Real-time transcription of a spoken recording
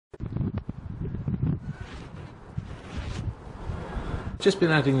Just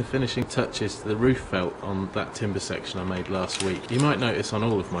been adding the finishing touches to the roof felt on that timber section I made last week. You might notice on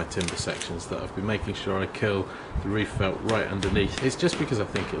all of my timber sections that I've been making sure I curl the roof felt right underneath. It's just because I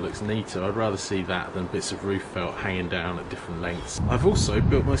think it looks neater. I'd rather see that than bits of roof felt hanging down at different lengths. I've also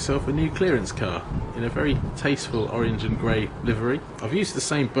built myself a new clearance car in a very tasteful orange and grey livery. I've used the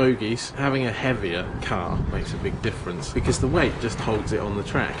same bogies. Having a heavier car makes a big difference because the weight just holds it on the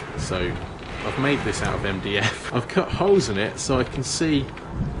track. So I've made this out of MDF. I've cut holes in it so I can see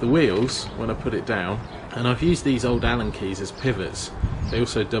the wheels when I put it down, and I've used these old Allen keys as pivots. They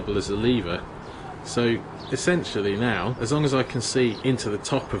also double as a lever. So essentially now, as long as I can see into the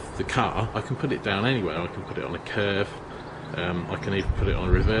top of the car, I can put it down anywhere. I can put it on a curve, I can even put it on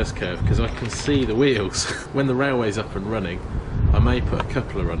a reverse curve because I can see the wheels. When the railway's up and running, I may put a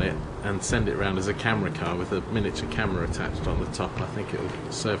coupler on it and send it around as a camera car with a miniature camera attached on the top. I think it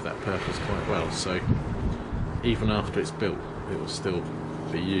will serve that purpose quite well, so even after it's built it will still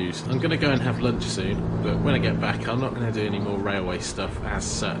be used. I'm going to go and have lunch soon, but when I get back I'm not going to do any more railway stuff as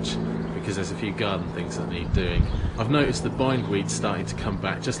such because there's a few garden things that need doing. I've noticed the bindweed's starting to come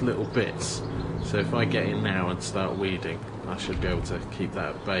back, just little bits, so if I get in now and start weeding I should be able to keep that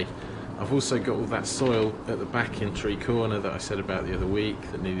at bay. I've also got all that soil at the back in Tree Corner that I said about the other week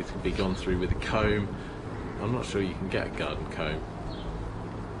that needed to be gone through with a comb. I'm not sure you can get a garden comb,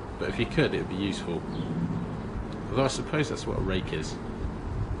 but if you could it would be useful. Although I suppose that's what a rake is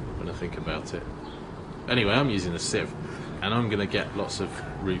when I think about it. Anyway, I'm using a sieve and I'm going to get lots of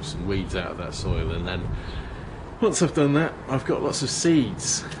roots and weeds out of that soil, and then once I've done that I've got lots of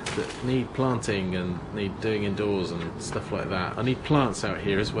seeds that need planting and need doing indoors and stuff like that. I need plants out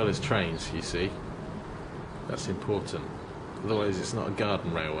here as well as trains, you see. That's important. Otherwise it's not a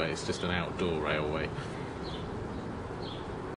garden railway, it's just an outdoor railway.